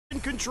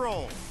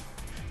control.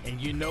 And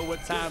you know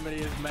what time it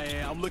is,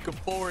 man. I'm looking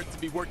forward to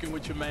be working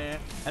with you, man.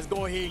 Let's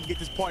go ahead and get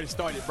this party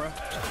started, bro.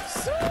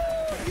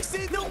 You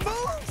see them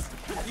moves?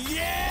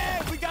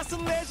 Yeah, we got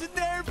some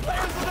legendary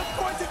players on the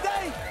court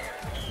today.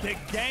 The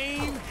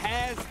game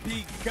has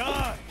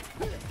begun.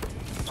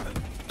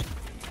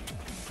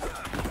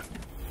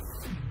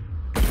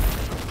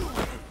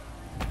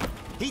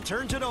 He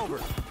turns it over.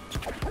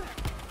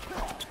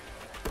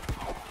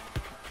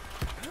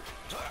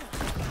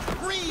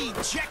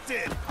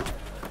 Rejected.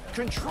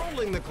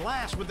 Controlling the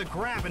glass with the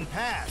grab and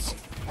pass.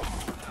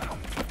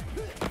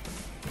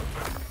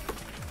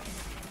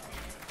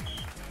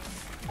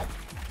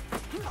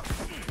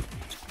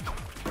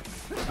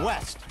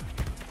 West.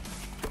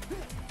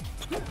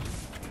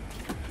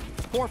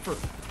 Horford.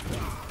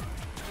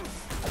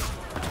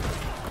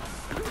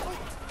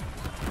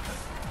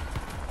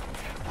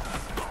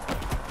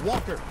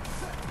 Walker.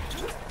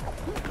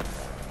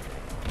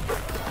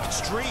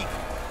 Streak.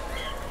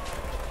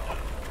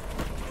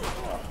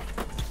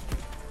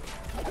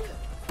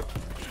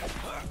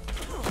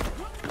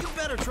 You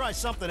better try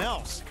something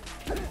else.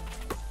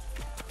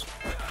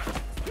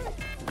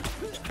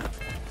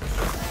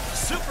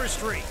 Super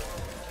streak.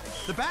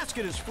 The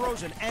basket is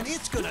frozen, and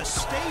it's gonna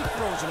stay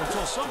frozen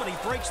until somebody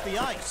breaks the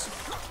ice.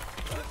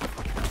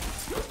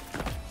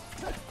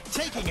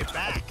 Taking it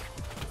back.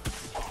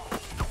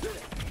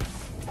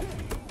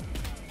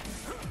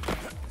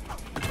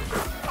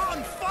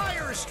 On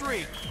fire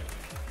streak.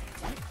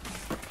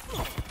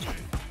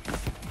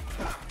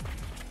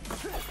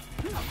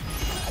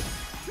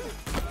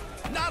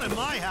 Not in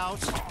my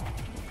house.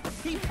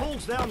 He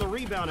pulls down the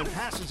rebound and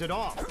passes it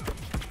off.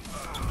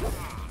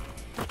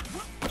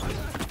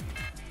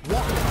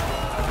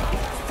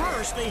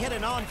 First, they hit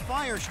an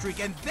on-fire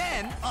streak, and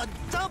then a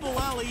double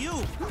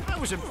alley-oop. I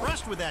was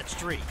impressed with that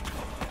streak.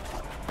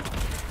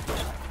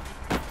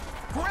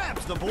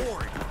 Grabs the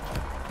board.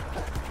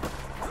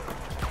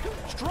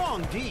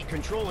 Strong D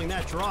controlling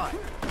that drive.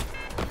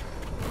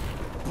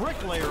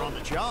 Bricklayer on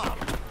the job.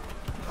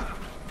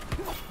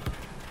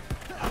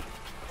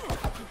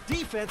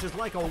 Defense is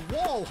like a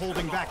wall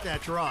holding back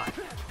that drive.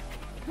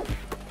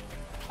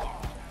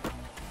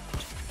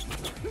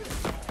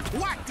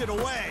 Whacked it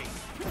away.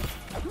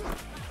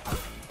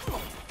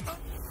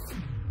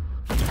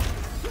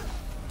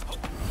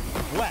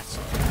 West.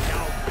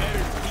 Y'all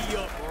better be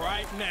up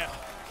right now.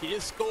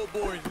 His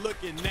scoreboard is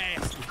looking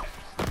nasty.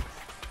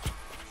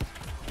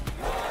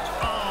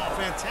 Oh,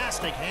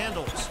 fantastic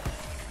handles.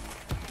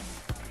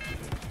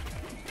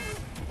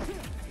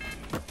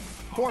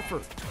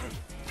 Horford.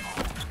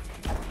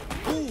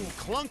 Ooh,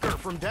 clunker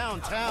from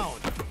downtown.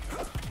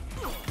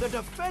 The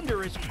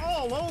defender is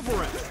all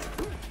over him.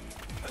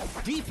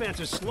 Defense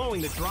is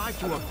slowing the drive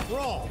to a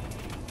crawl.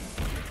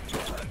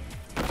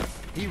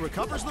 He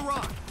recovers the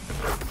rock.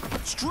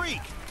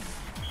 Streak.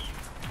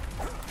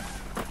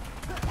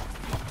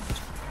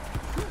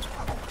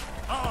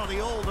 Oh, the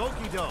old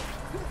okie doke.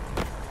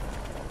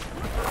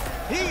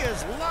 He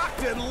is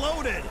locked and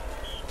loaded.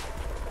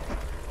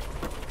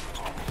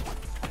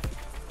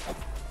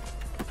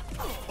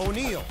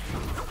 O'Neal.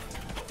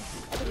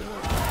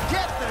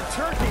 Get the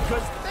turkey,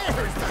 because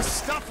there's the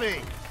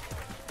stuffing.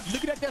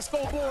 Looking at that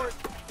scoreboard,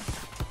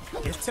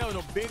 it's telling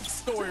a big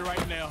story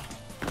right now.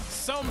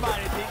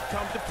 Somebody didn't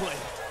come to play.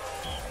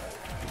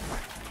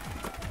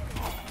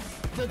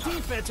 The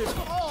defense is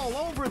all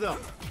over them.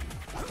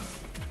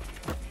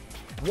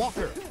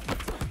 Walker.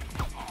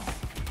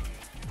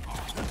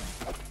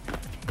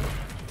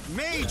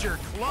 Major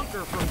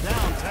clunker from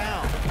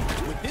downtown.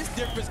 With this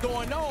difference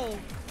going on,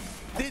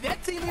 did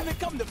that team even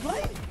come to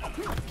play?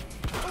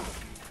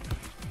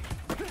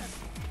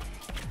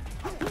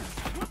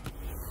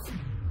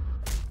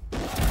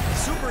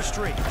 Super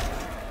streak.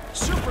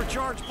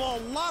 Supercharged ball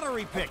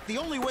lottery pick. The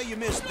only way you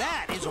miss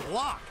that is a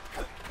block.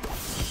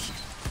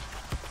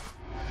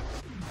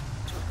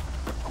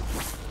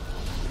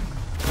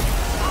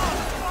 On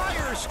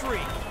fire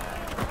streak.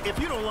 If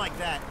you don't like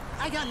that,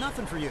 I got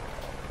nothing for you.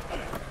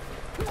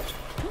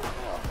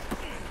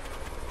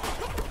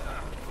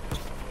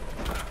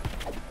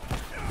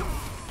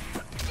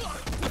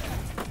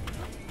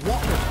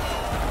 Walker.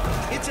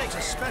 It takes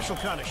a special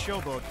kind of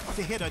showboat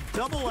to hit a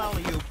double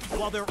alley-oop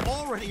while they're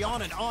already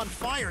on an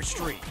on-fire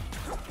streak.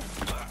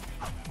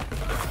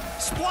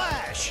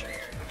 Splash!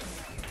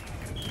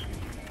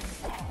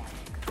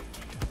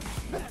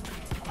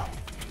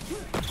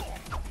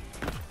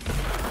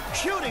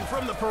 Shooting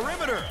from the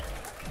perimeter.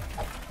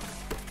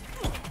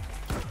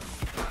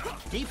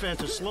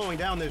 Defense is slowing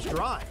down this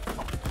drive.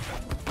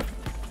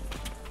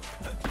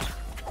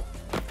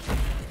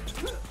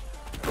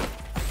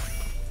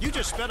 You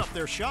just sped up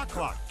their shot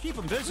clock. Keep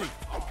them busy.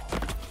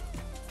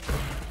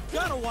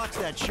 Gotta watch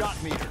that shot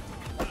meter.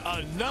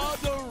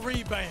 Another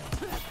rebound.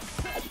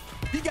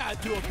 You gotta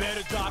do a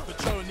better job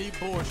controlling these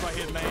boards right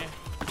here, man.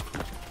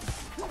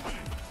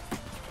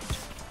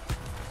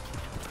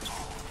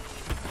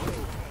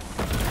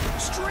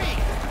 Streak!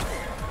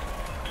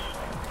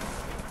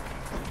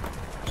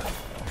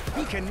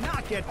 He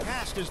cannot get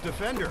past his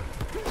defender.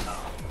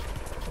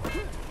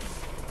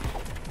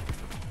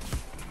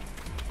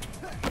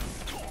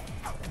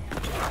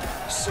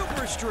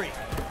 fire streak.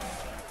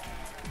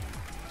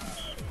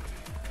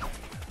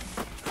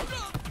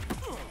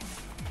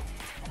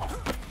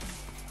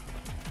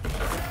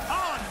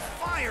 On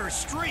fire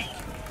streak.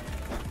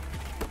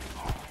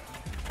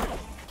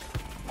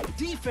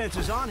 Defense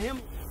is on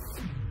him.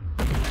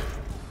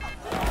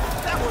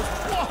 That was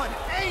one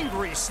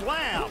angry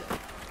slam.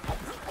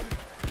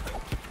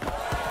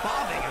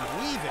 Bobbing and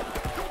weaving.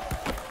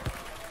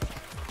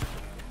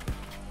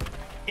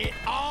 It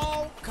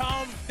all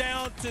comes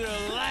down to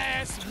the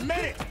last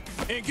minute.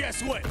 And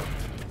guess what?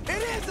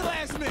 It is the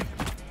last minute.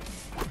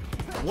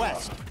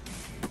 West.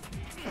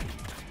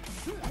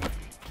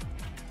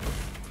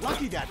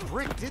 Lucky that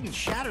brick didn't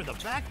shatter the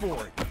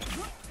backboard.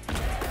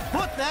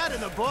 Put that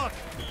in the book.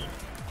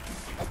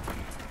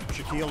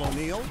 Shaquille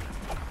O'Neal.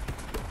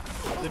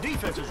 The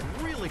defense is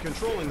really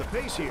controlling the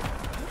pace here.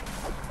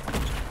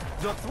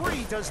 The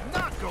three does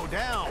not go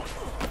down.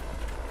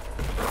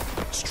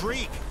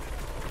 Streak.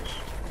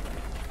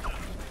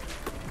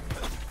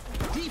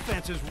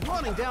 Defense is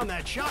running down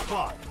that shot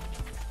clock.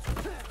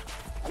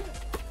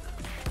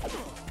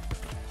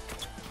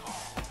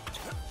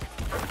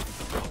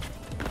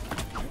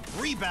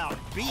 Rebound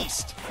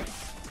beast.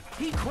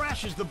 He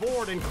crashes the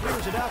board and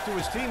clears it out to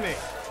his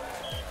teammate.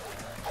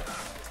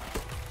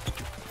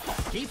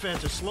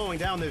 Defense is slowing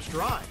down this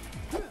drive.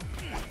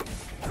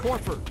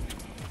 Horford.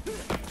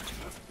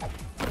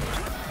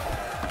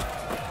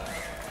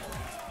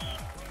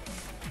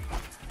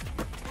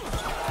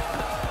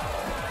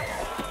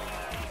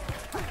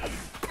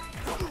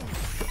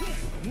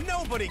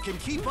 Nobody can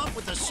keep up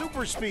with the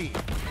super speed.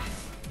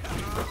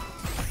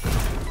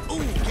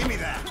 Ooh, give me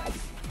that.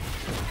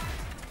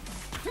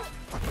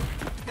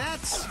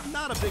 That's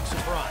not a big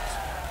surprise.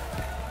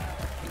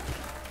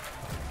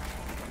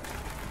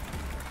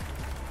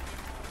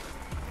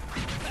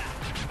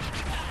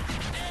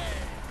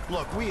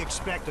 Look, we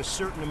expect a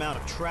certain amount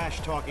of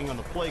trash talking on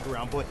the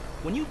playground, but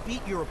when you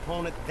beat your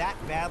opponent that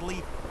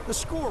badly, the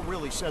score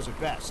really says it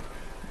best.